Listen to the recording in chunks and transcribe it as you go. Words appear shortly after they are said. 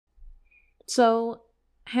So,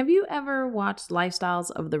 have you ever watched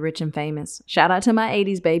Lifestyles of the Rich and Famous? Shout out to my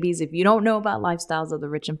 80s babies. If you don't know about Lifestyles of the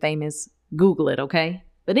Rich and Famous, Google it, okay?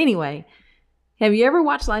 But anyway, have you ever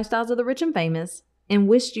watched Lifestyles of the Rich and Famous and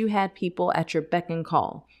wished you had people at your beck and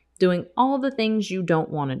call doing all the things you don't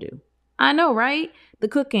want to do? I know, right? The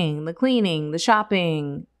cooking, the cleaning, the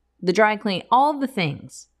shopping, the dry clean, all the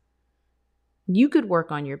things. You could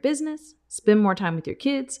work on your business, spend more time with your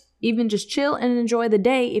kids, even just chill and enjoy the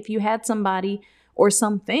day if you had somebody or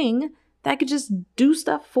something that could just do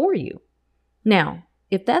stuff for you. Now,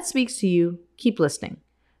 if that speaks to you, keep listening.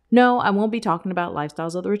 No, I won't be talking about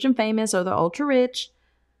Lifestyles of the Rich and Famous or the ultra rich.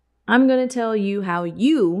 I'm going to tell you how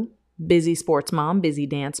you, busy sports mom, busy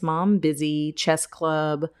dance mom, busy chess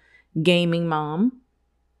club, gaming mom,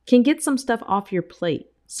 can get some stuff off your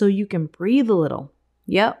plate so you can breathe a little.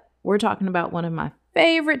 Yep, we're talking about one of my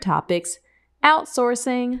favorite topics,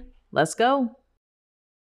 outsourcing. Let's go.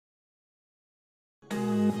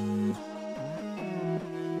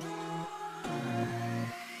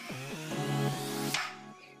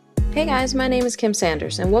 Hey guys, my name is Kim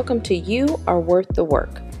Sanders, and welcome to You Are Worth the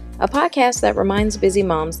Work, a podcast that reminds busy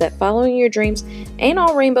moms that following your dreams ain't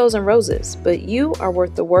all rainbows and roses, but you are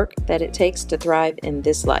worth the work that it takes to thrive in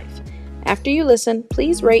this life. After you listen,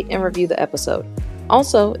 please rate and review the episode.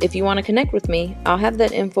 Also, if you want to connect with me, I'll have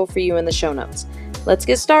that info for you in the show notes. Let's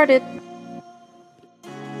get started.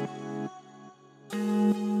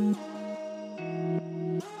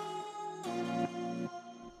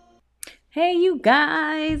 Hey, you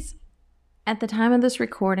guys. At the time of this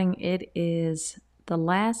recording, it is the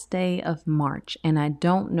last day of March, and I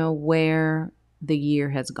don't know where the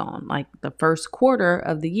year has gone. Like the first quarter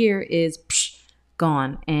of the year is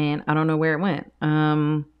gone, and I don't know where it went.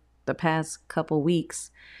 The past couple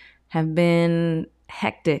weeks have been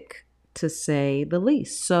hectic, to say the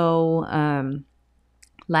least. So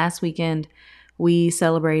last weekend, we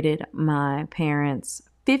celebrated my parents'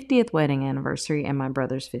 50th wedding anniversary and my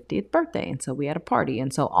brother's 50th birthday. And so we had a party.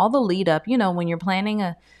 And so all the lead up, when you're planning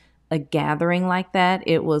a gathering like that,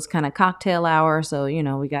 it was kind of cocktail hour. So,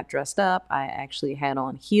 we got dressed up. I actually had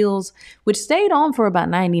on heels, which stayed on for about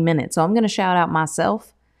 90 minutes. So I'm going to shout out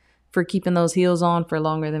myself for keeping those heels on for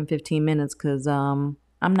longer than 15 minutes because I'm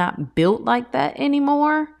not built like that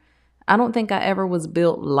anymore. I don't think I ever was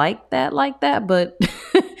built like that, but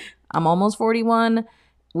I'm almost 41.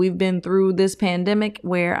 We've been through this pandemic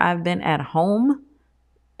where I've been at home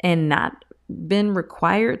and not been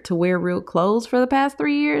required to wear real clothes for the past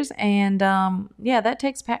 3 years. And that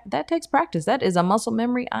takes practice. That is a muscle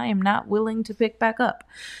memory I am not willing to pick back up.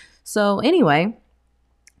 So anyway,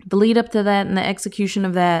 the lead up to that and the execution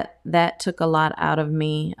of that took a lot out of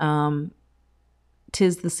me.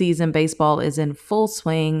 'Tis the season. Baseball is in full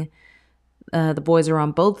swing. The boys are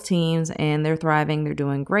on both teams and they're thriving. They're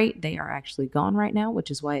doing great. They are actually gone right now,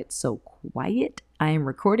 which is why it's so quiet. I am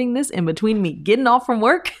recording this in between me getting off from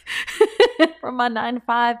work from my 9 to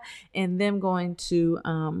 5 and them going to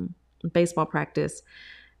baseball practice.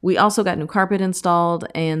 We also got new carpet installed,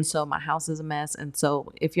 and so my house is a mess. And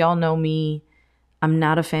so if y'all know me, I'm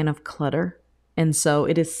not a fan of clutter. And so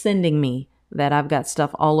it is sending me that I've got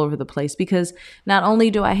stuff all over the place because not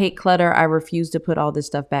only do I hate clutter, I refuse to put all this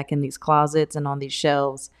stuff back in these closets and on these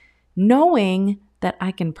shelves, knowing that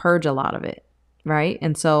I can purge a lot of it, right?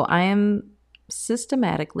 And so I am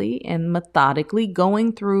systematically and methodically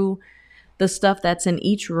going through the stuff that's in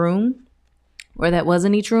each room or that was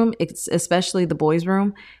in each room, especially the boys'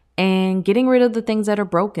 room, and getting rid of the things that are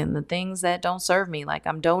broken, the things that don't serve me. Like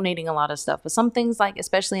I'm donating a lot of stuff, but some things, like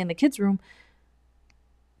especially in the kids' room,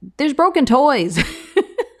 there's broken toys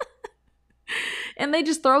and they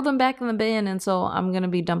just throw them back in the bin. And so I'm going to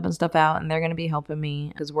be dumping stuff out and they're going to be helping me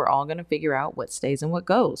because we're all going to figure out what stays and what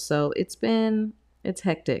goes. So it's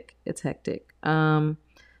hectic. So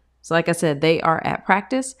like I said, they are at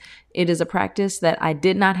practice. It is a practice that I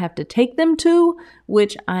did not have to take them to,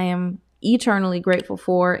 which I am eternally grateful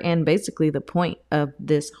for. And basically the point of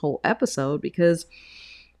this whole episode, because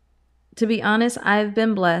to be honest, I've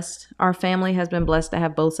been blessed. Our family has been blessed to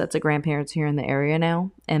have both sets of grandparents here in the area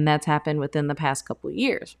now. And that's happened within the past couple of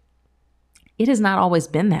years. It has not always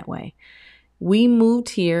been that way. We moved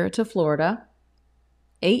here to Florida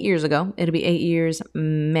 8 years ago. It'll be 8 years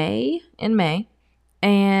in May.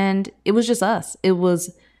 And it was just us. It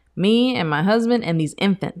was me and my husband and these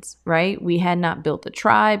infants, right? We had not built a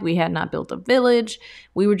tribe. We had not built a village.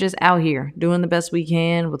 We were just out here doing the best we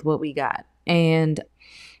can with what we got. And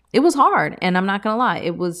it was hard, and I'm not gonna lie.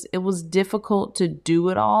 It was difficult to do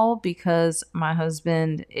it all because my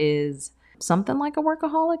husband is something like a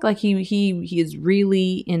workaholic. Like he is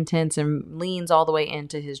really intense and leans all the way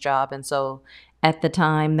into his job, and so At the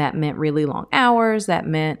time, that meant really long hours. That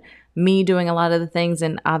meant me doing a lot of the things.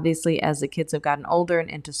 And obviously, as the kids have gotten older and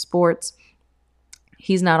into sports,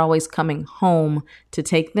 he's not always coming home to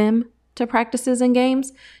take them to practices and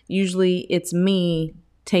games. Usually it's me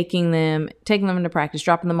taking them into practice,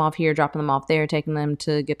 dropping them off here, dropping them off there, taking them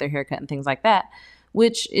to get their haircut and things like that,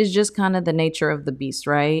 which is just kind of the nature of the beast,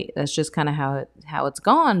 right? That's just kind of how it's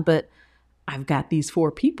gone. But I've got these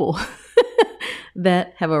 4 people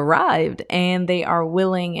that have arrived, and they are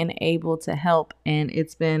willing and able to help. And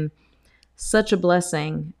it's been such a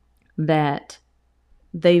blessing that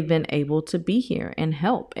they've been able to be here and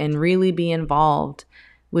help and really be involved,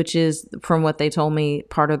 which is, from what they told me,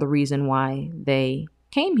 part of the reason why they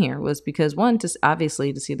came here was because, one,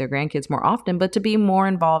 obviously to see their grandkids more often, but to be more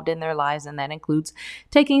involved in their lives. And that includes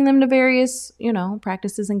taking them to various,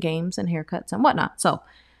 practices and games and haircuts and whatnot. So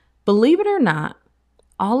believe it or not,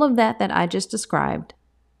 all of that I just described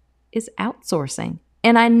is outsourcing.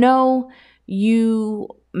 And I know you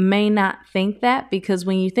may not think that, because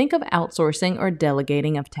when you think of outsourcing or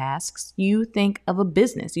delegating of tasks, you think of a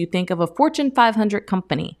business, you think of a Fortune 500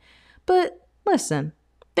 company. But listen,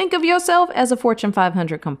 think of yourself as a Fortune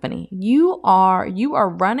 500 company. You are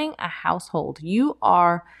running a household. You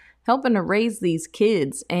are helping to raise these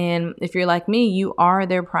kids. And if you're like me, you are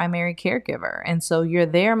their primary caregiver. And so you're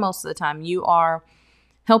there most of the time. You are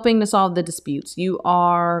helping to solve the disputes. You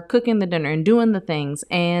are cooking the dinner and doing the things.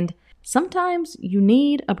 And sometimes you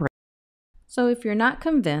need a break. So if you're not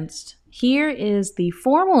convinced, here is the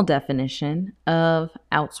formal definition of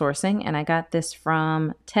outsourcing. And I got this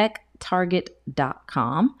from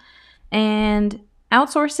techtarget.com. And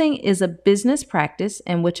outsourcing is a business practice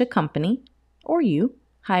in which a company, or you,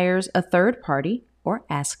 hires a third party or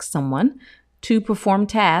asks someone to perform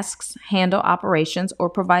tasks, handle operations,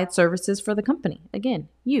 or provide services for the company. Again,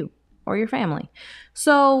 you or your family.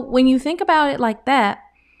 So when you think about it like that,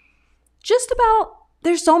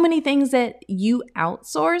 there's so many things that you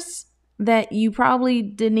outsource that you probably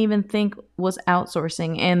didn't even think was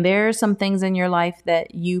outsourcing. And there are some things in your life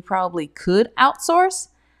that you probably could outsource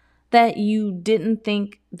that you didn't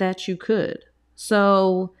think that you could.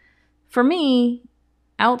 So for me,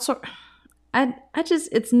 it's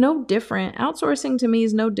no different. Outsourcing to me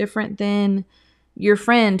is no different than your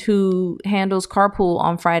friend who handles carpool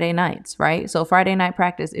on Friday nights, right? So Friday night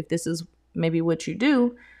practice, if this is maybe what you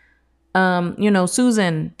do,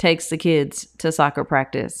 Susan takes the kids to soccer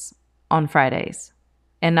practice on Fridays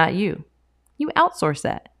and not you. You outsource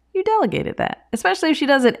that. You delegated that, especially if she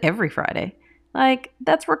does it every Friday. Like,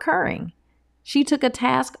 that's recurring. She took a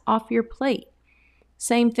task off your plate.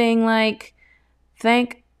 Same thing, like,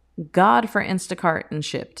 thank God for Instacart and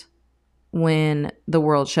Shipped when the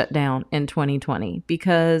world shut down in 2020,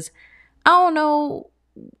 because I don't know.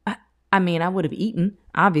 I mean, I would have eaten.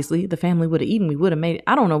 Obviously, the family would have eaten. We would have made it.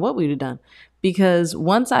 I don't know what we would have done, because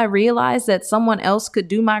once I realized that someone else could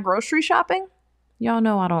do my grocery shopping, y'all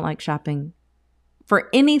know I don't like shopping for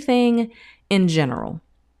anything in general.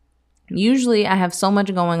 Usually I have so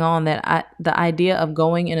much going on that the idea of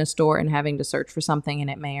going in a store and having to search for something and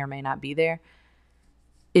it may or may not be there,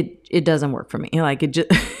 it doesn't work for me. Like, it just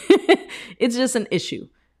it's just an issue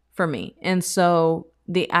for me. And so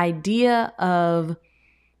the idea of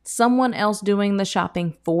someone else doing the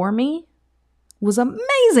shopping for me was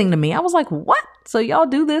amazing to me. I was like, what? So y'all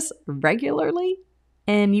do this regularly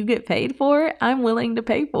and you get paid for it? I'm willing to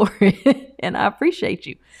pay for it and I appreciate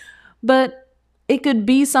you. But it could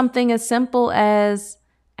be something as simple as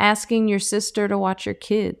asking your sister to watch your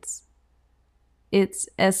kids. It's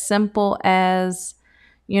as simple as,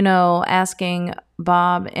 asking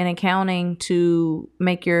Bob in accounting to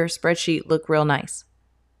make your spreadsheet look real nice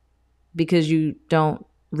because you don't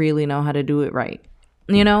really know how to do it right.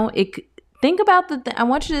 Think about I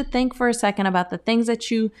want you to think for a second about the things that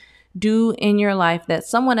you do in your life that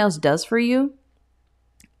someone else does for you.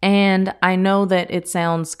 And I know that it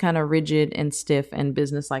sounds kind of rigid and stiff and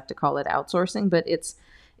business-like to call it outsourcing, but it's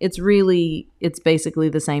basically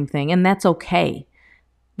the same thing, and that's okay.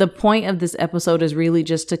 The point of this episode is really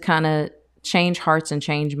just to kind of change hearts and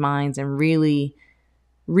change minds and really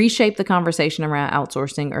reshape the conversation around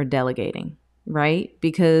outsourcing or delegating, right?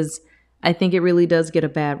 Because I think it really does get a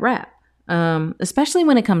bad rap, especially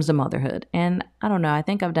when it comes to motherhood. And I don't know, I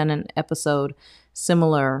think I've done an episode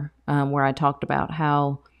similar where I talked about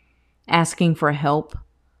how asking for help,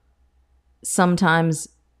 sometimes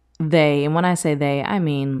and when I say they, I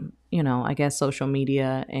mean, I guess social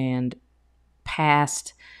media and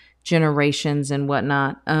past generations and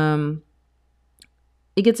whatnot,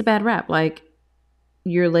 it gets a bad rap. Like,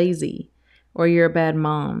 you're lazy or you're a bad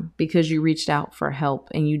mom because you reached out for help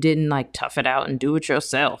and you didn't tough it out and do it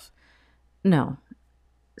yourself. No,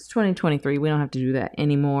 it's 2023. We don't have to do that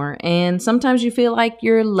anymore. And sometimes you feel like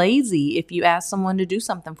you're lazy if you ask someone to do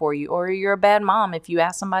something for you, or you're a bad mom if you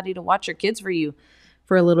ask somebody to watch your kids for you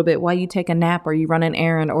for a little bit while you take a nap or you run an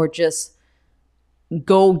errand or just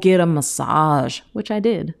go get a massage, which I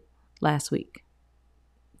did last week.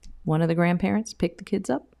 One of the grandparents picked the kids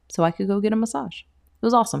up so I could go get a massage. It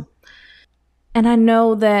was awesome. And I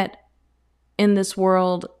know that in this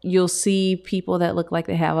world, you'll see people that look like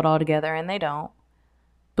they have it all together and they don't.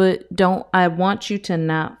 But I want you to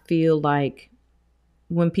not feel like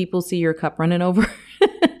when people see your cup running over,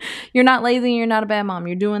 you're not lazy, you're not a bad mom.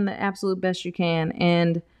 You're doing the absolute best you can.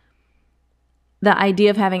 And the idea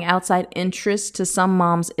of having outside interest to some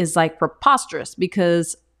moms is like preposterous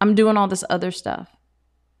because I'm doing all this other stuff,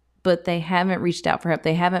 but they haven't reached out for help.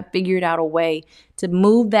 They haven't figured out a way to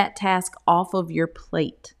move that task off of your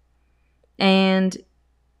plate. And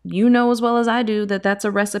you know as well as I do that that's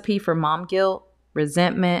a recipe for mom guilt,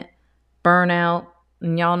 resentment, burnout.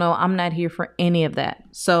 And y'all know I'm not here for any of that.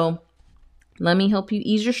 So let me help you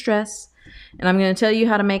ease your stress. And I'm going to tell you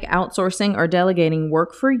how to make outsourcing or delegating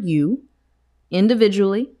work for you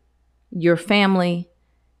individually, your family,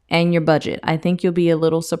 and your budget. I think you'll be a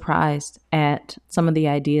little surprised at some of the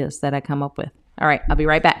ideas that I come up with. All right, I'll be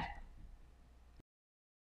right back.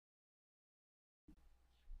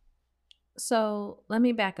 So let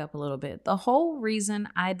me back up a little bit. The whole reason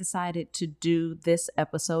I decided to do this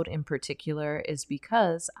episode in particular is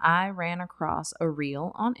because I ran across a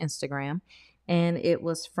reel on Instagram, and it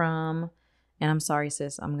was from, and I'm sorry,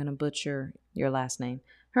 sis, I'm going to butcher your last name.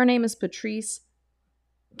 Her name is Patrice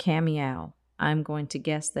Camiao. I'm going to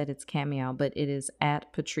guess that it's Camiao, but it is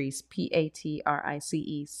at Patrice,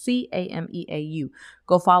 PatriceCameau.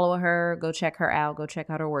 Go follow her, go check her out, go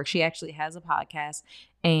check out her work. She actually has a podcast,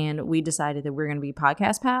 and we decided that we're going to be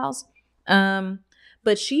podcast pals.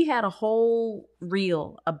 But she had a whole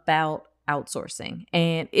reel about outsourcing,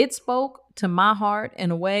 and it spoke to my heart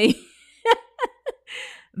in a way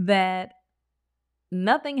that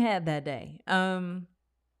nothing had that day,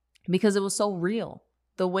 because it was so real.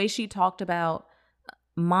 The way she talked about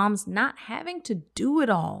moms not having to do it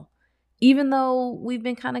all, even though we've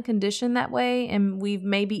been kind of conditioned that way. And we've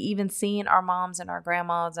maybe even seen our moms and our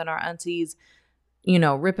grandmas and our aunties,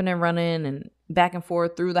 ripping and running and back and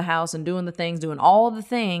forth through the house and doing all the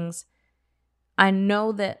things. I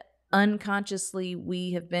know that unconsciously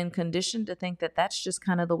we have been conditioned to think that that's just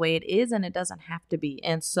kind of the way it is, and it doesn't have to be.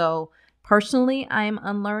 And so personally, I am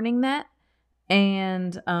unlearning that.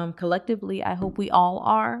 And collectively, I hope we all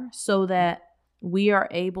are, so that we are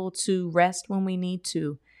able to rest when we need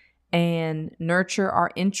to and nurture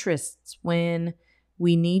our interests when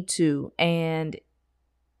we need to and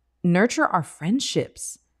nurture our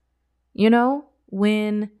friendships,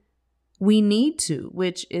 when we need to,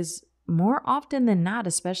 which is more often than not,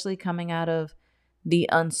 especially coming out of the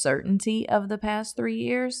uncertainty of the past 3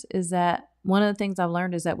 years, is that one of the things I've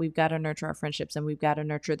learned is that we've got to nurture our friendships and we've got to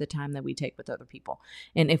nurture the time that we take with other people.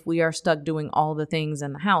 And if we are stuck doing all the things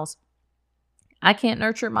in the house, I can't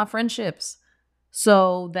nurture my friendships.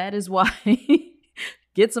 So that is why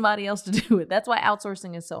get somebody else to do it. That's why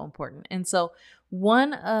outsourcing is so important. And so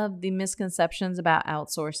one of the misconceptions about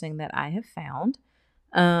outsourcing that I have found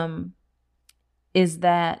is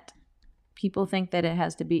that people think that it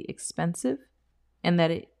has to be expensive and that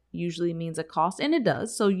it usually means a cost, and it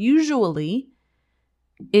does. So usually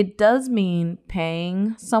it does mean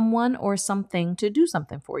paying someone or something to do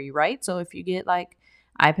something for you, right? So if you get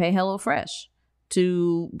I pay HelloFresh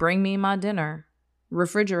to bring me my dinner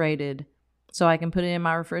refrigerated so I can put it in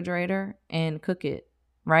my refrigerator and cook it,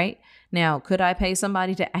 right? Now, could I pay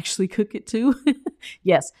somebody to actually cook it too?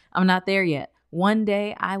 Yes, I'm not there yet. One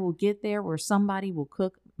day I will get there where somebody will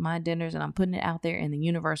cook my dinners, and I'm putting it out there in the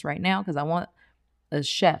universe right now because I want a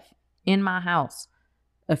chef in my house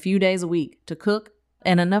a few days a week to cook,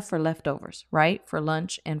 and enough for leftovers, right? For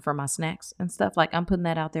lunch and for my snacks and stuff. I'm putting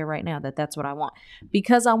that out there right now that's what I want,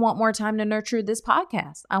 because I want more time to nurture this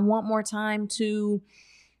podcast. I want more time to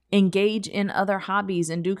engage in other hobbies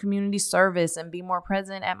and do community service and be more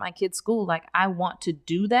present at my kids' school. I want to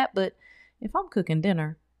do that, but if I'm cooking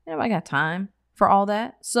dinner, I got time for all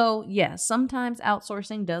that. So yeah, sometimes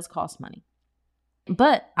outsourcing does cost money.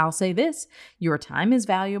 But I'll say this, your time is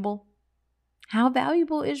valuable. How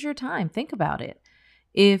valuable is your time? Think about it.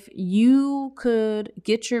 If you could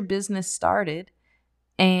get your business started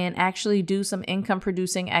and actually do some income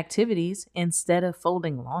producing activities instead of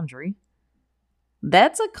folding laundry,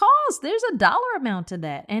 that's a cost. There's a dollar amount to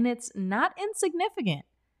that, and it's not insignificant,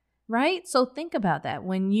 right? So think about that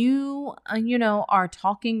when you, are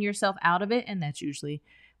talking yourself out of it, and that's usually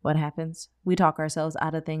what happens? We talk ourselves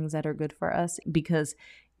out of things that are good for us because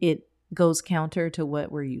it goes counter to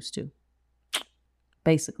what we're used to.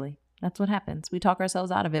 Basically, that's what happens. We talk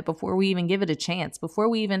ourselves out of it before we even give it a chance, before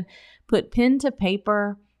we even put pen to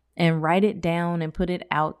paper and write it down and put it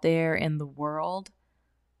out there in the world.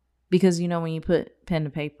 Because, when you put pen to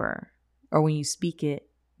paper or when you speak it,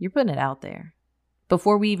 you're putting it out there.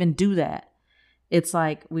 Before we even do that, it's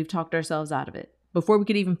like we've talked ourselves out of it. Before we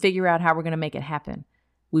could even figure out how we're going to make it happen,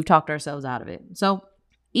 we've talked ourselves out of it. So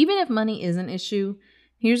even if money is an issue,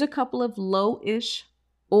 here's a couple of low-ish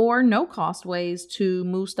or no-cost ways to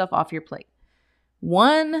move stuff off your plate.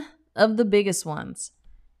 One of the biggest ones,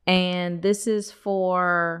 and this is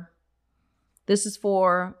for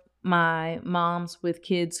my moms with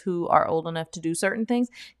kids who are old enough to do certain things.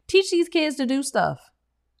 Teach these kids to do stuff.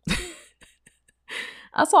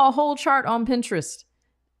 I saw a whole chart on Pinterest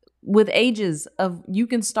with ages of you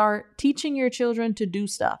can start teaching your children to do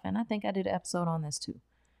stuff. And I think I did an episode on this too,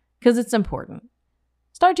 because it's important.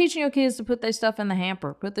 Start teaching your kids to put their stuff in the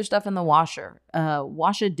hamper, put their stuff in the washer,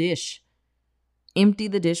 wash a dish, empty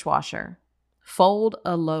the dishwasher, fold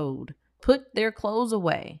a load, put their clothes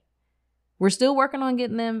away. We're still working on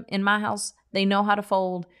getting them in my house. They know how to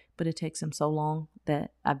fold, but it takes them so long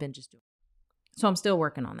that I've been just doing it. So I'm still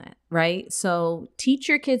working on that, right? So teach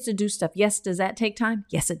your kids to do stuff. Yes, does that take time?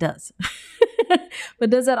 Yes, it does. But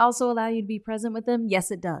does that also allow you to be present with them? Yes,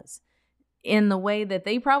 it does. In the way that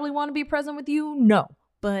they probably want to be present with you? No.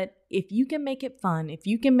 But if you can make it fun, if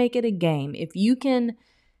you can make it a game, if you can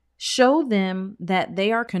show them that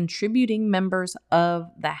they are contributing members of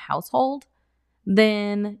the household,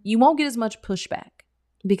 then you won't get as much pushback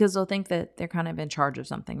because they'll think that they're kind of in charge of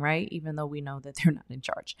something, right? Even though we know that they're not in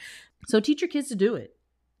charge. So teach your kids to do it.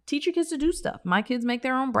 Teach your kids to do stuff. My kids make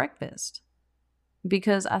their own breakfast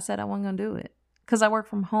because I said I wasn't going to do it because I work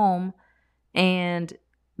from home and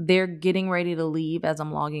they're getting ready to leave as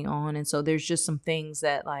I'm logging on. And so there's just some things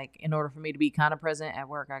that, like, in order for me to be kind of present at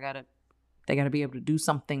work, they got to be able to do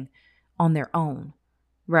something on their own,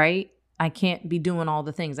 right? I can't be doing all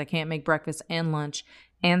the things. I can't make breakfast and lunch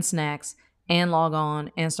and snacks and log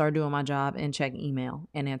on and start doing my job and check email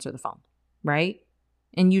and answer the phone, right?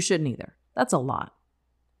 And you shouldn't either. That's a lot.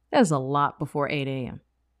 That is a lot before 8 a.m.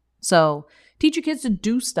 So teach your kids to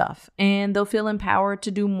do stuff and they'll feel empowered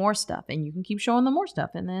to do more stuff and you can keep showing them more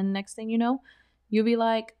stuff. And then next thing you know, you'll be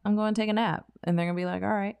like, I'm going to take a nap. And they're going to be like, all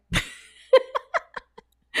right.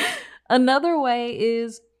 Another way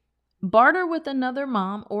is barter with another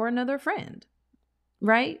mom or another friend,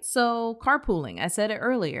 right? So carpooling, I said it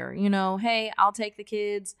earlier, hey, I'll take the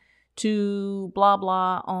kids to blah,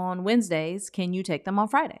 blah on Wednesdays. Can you take them on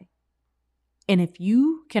Friday? And if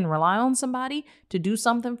you can rely on somebody to do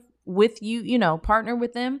something with you, partner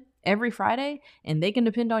with them every Friday and they can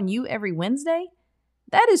depend on you every Wednesday,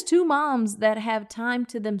 that is two moms that have time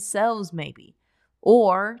to themselves maybe,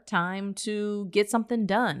 or time to get something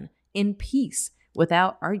done in peace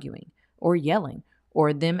without arguing or yelling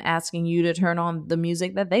or them asking you to turn on the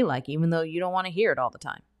music that they like, even though you don't want to hear it all the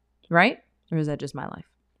time, right? Or is that just my life?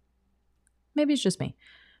 Maybe it's just me.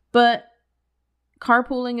 But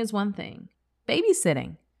carpooling is one thing.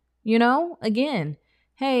 Babysitting, again,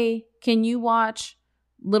 hey, can you watch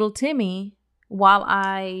little Timmy while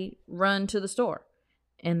I run to the store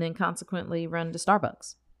and then consequently run to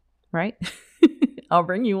Starbucks, right? I'll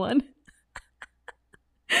bring you one.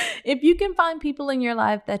 If you can find people in your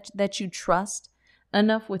life that you trust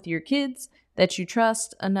enough with your kids, that you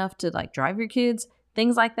trust enough to like drive your kids,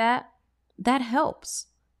 things like that, that helps.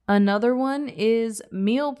 Another one is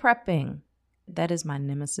meal prepping. That is my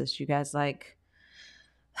nemesis, you guys.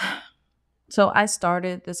 So I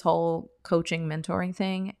started this whole coaching, mentoring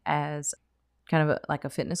thing as kind of like a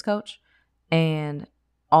fitness coach. And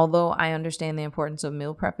although I understand the importance of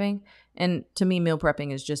meal prepping, and to me, meal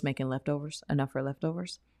prepping is just making leftovers, enough for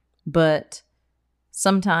leftovers. But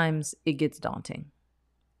sometimes it gets daunting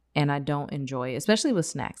and I don't enjoy it, especially with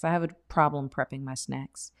snacks. I have a problem prepping my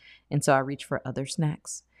snacks. And so I reach for other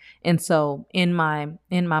snacks. And so in my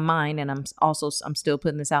mind, and I'm still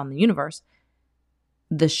putting this out in the universe,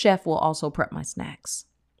 the chef will also prep my snacks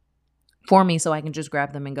for me so I can just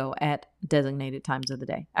grab them and go at designated times of the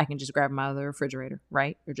day. I can just grab them out of the refrigerator,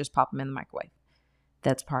 right? Or just pop them in the microwave.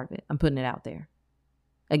 That's part of it. I'm putting it out there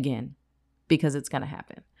again because it's going to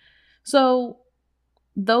happen. So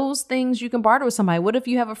those things you can barter with somebody. What if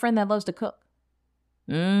you have a friend that loves to cook?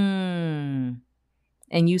 And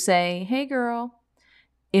you say, hey girl,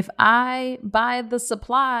 if I buy the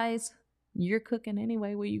supplies, you're cooking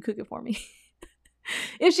anyway. Will you cook it for me?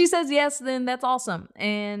 If she says yes, then that's awesome.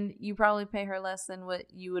 And you probably pay her less than what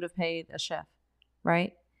you would have paid a chef,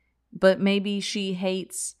 right? but maybe she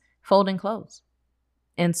hates folding clothes.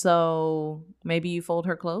 And so maybe you fold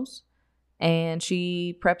her clothes and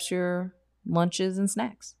she preps your lunches and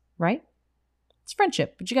snacks, right? It's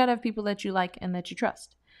friendship, but you got to have people that you like and that you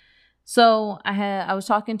trust. So I was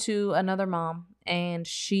talking to another mom and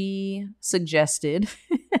she suggested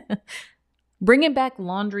bringing back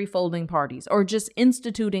laundry folding parties, or just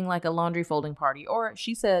instituting like a laundry folding party. Or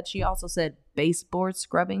she also said baseboard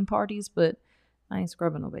scrubbing parties, but I ain't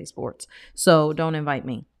scrubbing no baseboards, so don't invite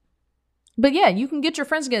me. But yeah, you can get your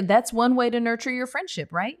friends together. That's one way to nurture your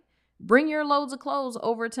friendship, right? Bring your loads of clothes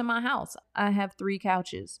over to my house. I have 3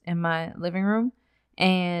 couches in my living room.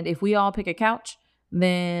 And if we all pick a couch,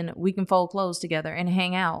 then we can fold clothes together and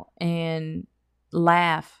hang out and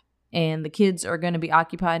laugh. And the kids are going to be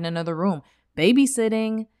occupied in another room,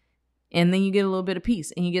 babysitting. And then you get a little bit of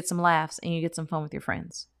peace and you get some laughs and you get some fun with your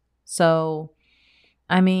friends. So,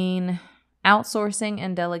 I mean, outsourcing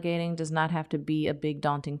and delegating does not have to be a big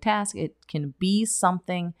daunting task. It can be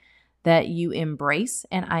something that you embrace,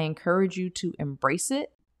 and I encourage you to embrace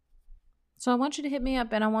it. So I want you to hit me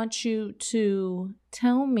up and I want you to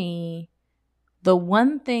tell me the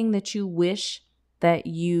one thing that you wish that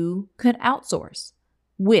you could outsource.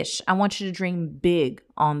 I want you to dream big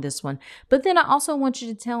on this one. But then I also want you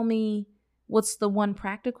to tell me what's the one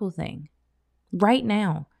practical thing right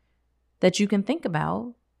now that you can think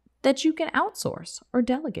about that you can outsource or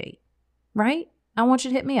delegate, right? I want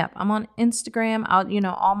you to hit me up. I'm on Instagram.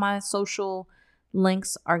 All my social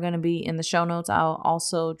links are going to be in the show notes. I'll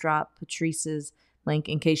also drop Patrice's link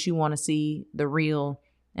in case you want to see the reel,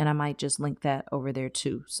 and I might just link that over there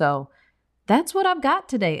too. So that's what I've got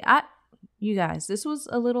today. You guys, this was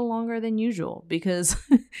a little longer than usual because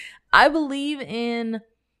I believe in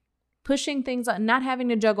pushing things, not having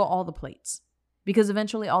to juggle all the plates, because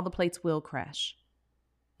eventually all the plates will crash.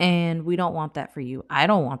 And we don't want that for you. I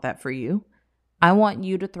don't want that for you. I want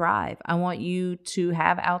you to thrive. I want you to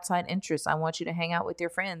have outside interests. I want you to hang out with your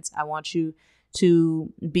friends. I want you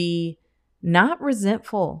to be not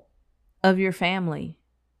resentful of your family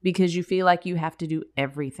because you feel like you have to do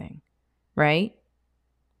everything, right?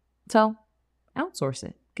 So outsource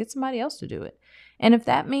it. Get somebody else to do it. And if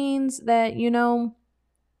that means that, you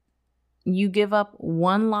give up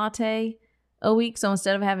 1 latte a week, so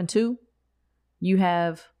instead of having 2, you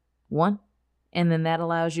have 1, and then that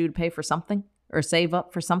allows you to pay for something or save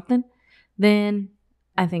up for something, then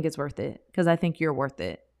I think it's worth it, because I think you're worth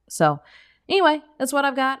it. So anyway, that's what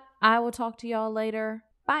I've got. I will talk to y'all later.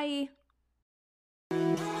 Bye.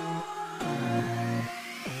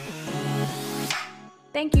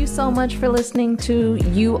 Thank you so much for listening to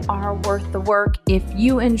You Are Worth the Work. If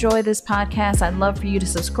you enjoy this podcast, I'd love for you to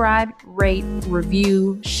subscribe, rate,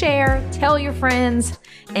 review, share, tell your friends,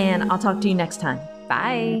 and I'll talk to you next time.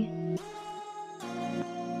 Bye.